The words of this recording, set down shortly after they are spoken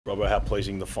Robbo, how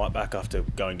pleasing the fight back after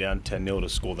going down 10-0 to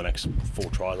score the next 4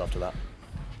 tries after that?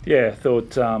 Yeah, I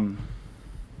thought,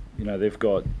 they've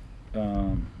got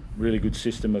really good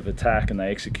system of attack, and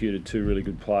they executed 2 really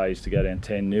good plays to go down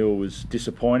 10-0. Was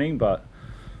disappointing, but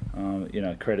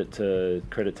credit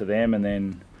to them. And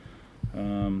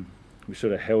then we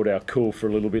sort of held our cool for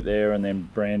a little bit there, and then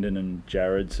Brandon and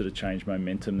Jared sort of changed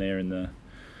momentum there and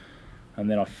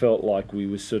then I felt like we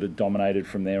were sort of dominated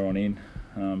from there on in.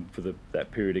 For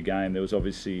that period of game, there was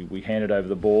obviously, we handed over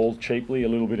the ball cheaply a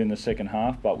little bit in the second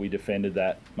half, but we defended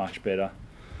that much better.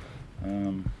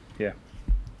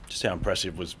 Just how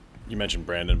impressive was, you mentioned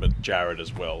Brandon, but Jared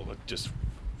as well, just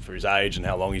for his age and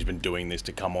how long he's been doing this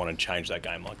to come on and change that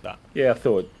game like that. Yeah, I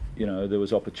thought, there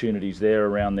was opportunities there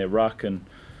around their ruck, and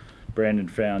Brandon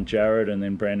found Jared, and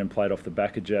then Brandon played off the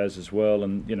back of Jazz as well,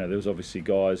 and there was obviously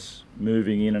guys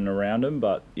moving in and around him,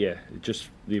 but just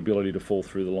the ability to fall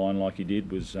through the line like he did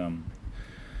was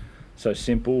so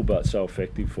simple but so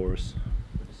effective for us.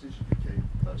 The decision to keep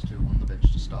those 2 on the bench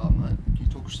to start, mate, can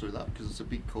you talk us through that, because it's a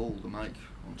big call to make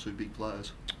on 2 big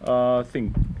players? I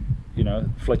think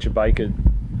Fletcher Baker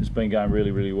has been going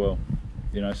really, really well.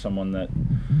 Someone that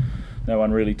no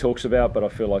one really talks about, but I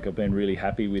feel like I've been really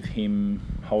happy with him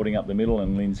holding up the middle,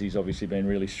 and Lindsay's obviously been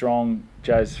really strong.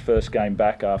 Jaz's first game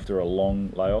back after a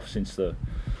long layoff since the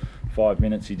 5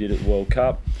 minutes he did at the World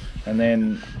Cup, and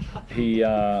then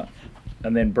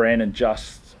Brandon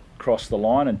just crossed the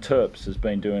line, and Terps has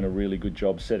been doing a really good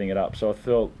job setting it up. So I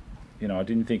felt, I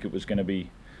didn't think it was going to be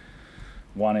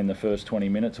one in the first 20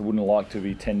 minutes. I wouldn't like to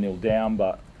be 10-0 down,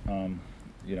 but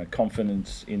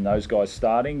confidence in those guys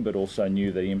starting, but also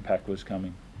knew the impact was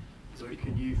coming. So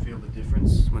can you feel the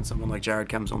difference when someone like Jared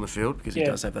comes on the field, because he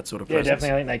does have that sort of presence? Yeah,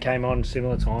 definitely. I think they came on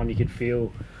similar time. You could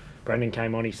feel Brendan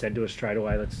came on. He said to us straight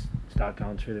away, "Let's start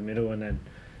going through the middle," and then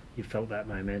you felt that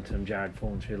momentum. Jared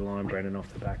falling through the line, Brendan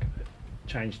off the back of it.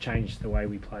 Changed the way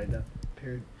we played that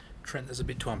period. Trent, there's a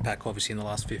bit to unpack obviously in the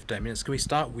last 15 minutes. Can we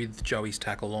start with Joey's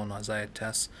tackle on Isaiah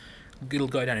Tass? It'll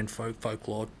go down in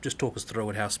folklore. Just talk us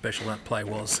through it, how special that play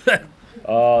was. The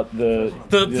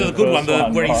good one,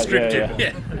 where he stripped him. I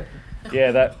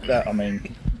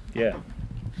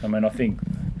think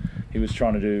he was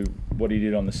trying to do what he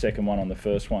did on the second one on the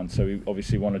first one. So he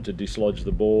obviously wanted to dislodge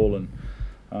the ball, and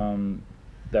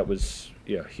that was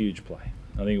a huge play.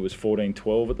 I think it was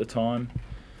 14-12 at the time.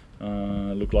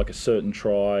 Looked like a certain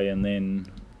try, and then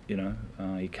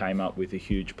he came up with a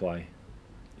huge play,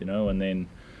 and then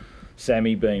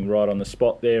Sammy being right on the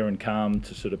spot there and calm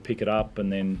to sort of pick it up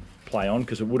and then play on,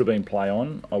 because it would have been play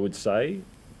on, I would say.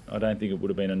 I don't think it would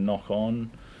have been a knock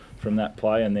on from that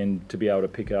play, and then to be able to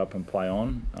pick it up and play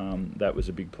on, that was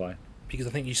a big play. Because I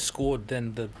think you scored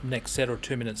then the next set or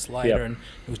 2 minutes later, and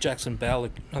it was Jackson Bell. I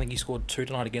think he scored 2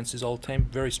 tonight against his old team.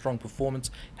 Very strong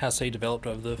performance. How's he developed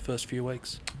over the first few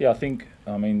weeks? Yeah, I think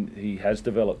he has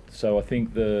developed. So I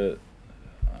think he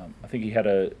had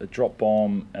a drop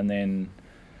bomb, and then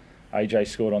AJ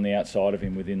scored on the outside of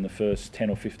him within the first 10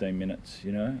 or 15 minutes,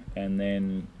 and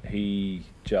then he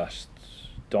just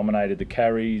dominated the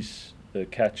carries, the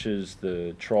catches,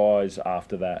 the tries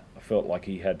after that. I felt like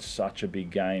he had such a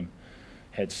big game,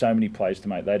 had so many plays to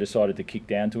make. They decided to kick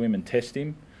down to him and test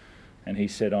him, and he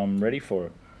said, "I'm ready for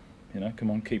it. Come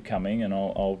on, keep coming, and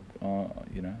I'm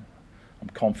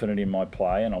confident in my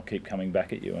play, and I'll keep coming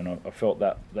back at you." And I felt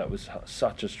that was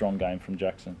such a strong game from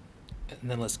Jackson. And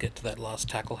then let's get to that last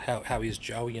tackle. How is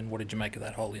Joey, and what did you make of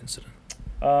that whole incident?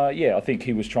 I think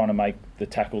he was trying to make the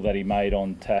tackle that he made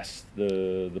on Tass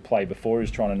the play before. He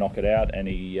was trying to knock it out, and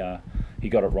he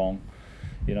got it wrong.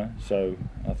 So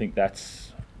I think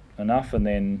that's enough. And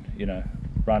then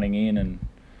running in and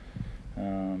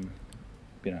and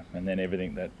then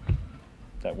everything that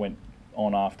went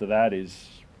on after that is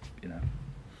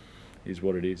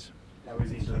what it is. How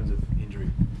is he in terms of injury?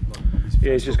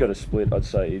 Yeah, he's just got a split. I'd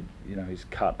say he's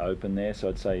cut open there, so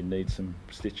I'd say he needs some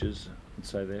stitches. I'd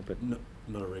say there, but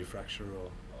Not a refracture,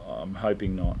 or I'm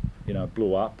hoping not. It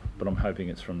blew up, but I'm hoping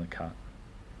it's from the cut.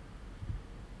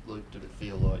 Luke, did it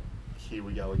feel like here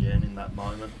we go again in that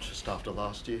moment just after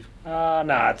last year?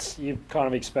 No, you kind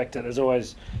of expect it. There's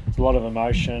always a lot of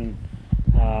emotion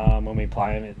when we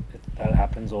play him. That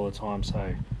happens all the time.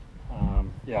 So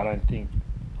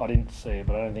I didn't see it,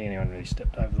 but I don't think anyone really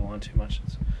stepped over the line too much.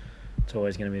 It's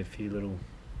always going to be a few little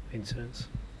incidents.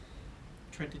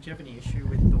 Trent, did you have any issue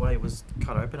with the way it was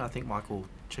cut open? I think Michael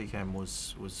Cheekham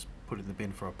was put in the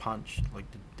bin for a punch.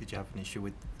 Did you have an issue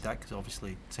with that? Because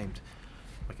obviously it seemed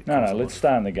like it... No, let's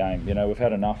stay in the game. We've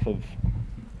had enough of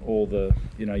all the...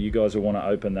 you guys will want to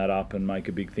open that up and make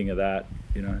a big thing of that.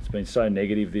 It's been so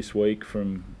negative this week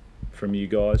from you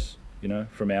guys,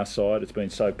 from our side. It's been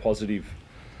so positive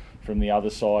from the other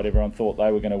side. Everyone thought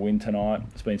they were going to win tonight.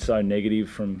 It's been so negative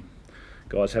from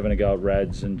guys having a go at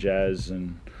Rads and Jazz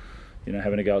and, you know,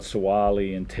 having a go at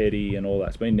Sawali and Teddy and all that.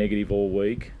 It's been negative all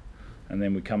week. And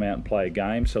then we come out and play a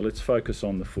game. So let's focus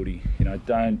on the footy. You know,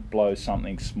 don't blow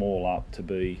something small up to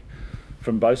be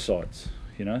from both sides.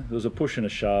 You know, there was a push and a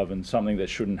shove and something that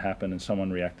shouldn't happen and someone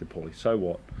reacted poorly. So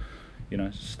what? You know,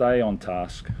 stay on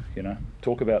task, you know,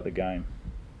 talk about the game.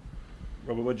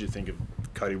 Robert, what did you think of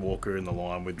Cody Walker in the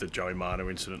line with the Joey Manu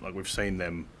incident? Like, we've seen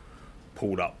them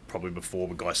pulled up probably before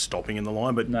with guys stopping in the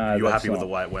line, but no, you were happy with the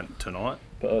way it went tonight?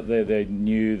 But they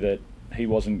knew that he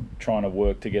wasn't trying to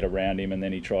work to get around him and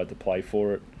then he tried to play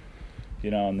for it, you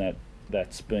know, and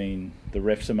that's been, the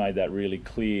refs have made that really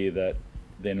clear that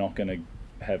they're not going to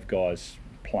have guys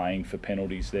playing for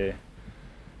penalties there.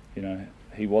 You know,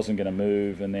 he wasn't going to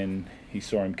move and then he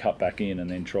saw him cut back in and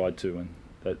then tried to, and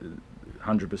that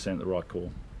 100% the right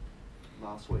call.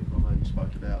 Last week, I know you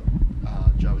spoke about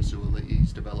Joey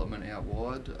Suolii's development out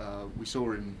wide. We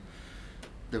saw him,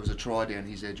 there was a try down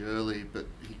his edge early, but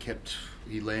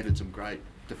he landed some great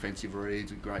defensive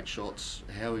reads and great shots.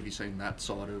 How have you seen that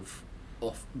side of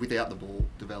off without the ball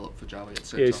develop for Joey at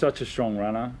centre? Yeah, he's such a strong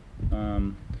runner,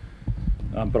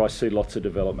 but I see lots of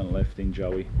development left in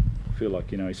Joey. I feel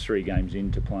like, you know, he's 3 games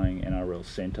into playing NRL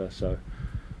centre, so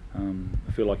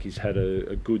I feel like he's had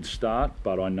a good start,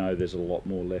 but I know there's a lot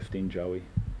more left in Joey.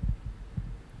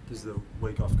 Does the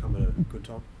week off come at a good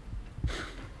time?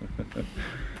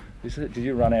 Did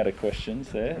you run out of questions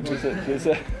there?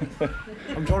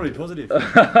 I'm trying to be positive.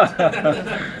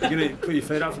 You going to put your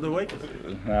feet up for the week?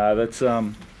 That's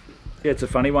yeah, it's a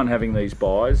funny one having these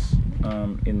buys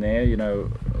in there. You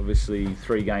know, obviously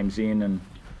 3 games in, and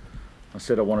I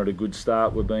said I wanted a good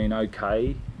start. We've been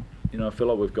okay. You know, I feel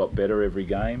like we've got better every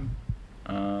game.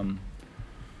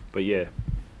 But yeah,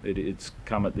 it's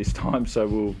come at this time,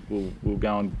 so we'll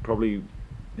go and probably.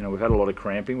 You know, we've had a lot of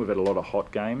cramping, we've had a lot of hot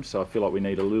games, so I feel like we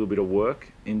need a little bit of work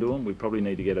into them. We probably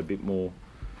need to get a bit more.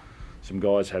 Some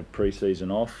guys have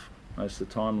pre-season off most of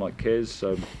the time, like Kez,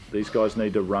 so these guys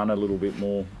need to run a little bit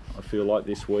more, I feel like,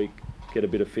 this week. Get a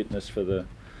bit of fitness for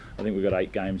I think we've got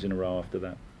 8 games in a row after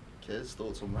that. Kez,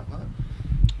 thoughts on that, mate?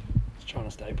 Just trying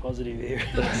to stay positive here.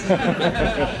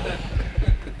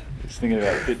 Just thinking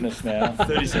about fitness now.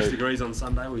 36 degrees on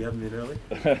Sunday, we haven't been early.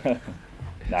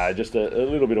 No, just a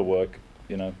little bit of work.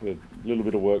 You know, with a little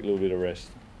bit of work, a little bit of rest.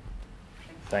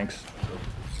 Thanks.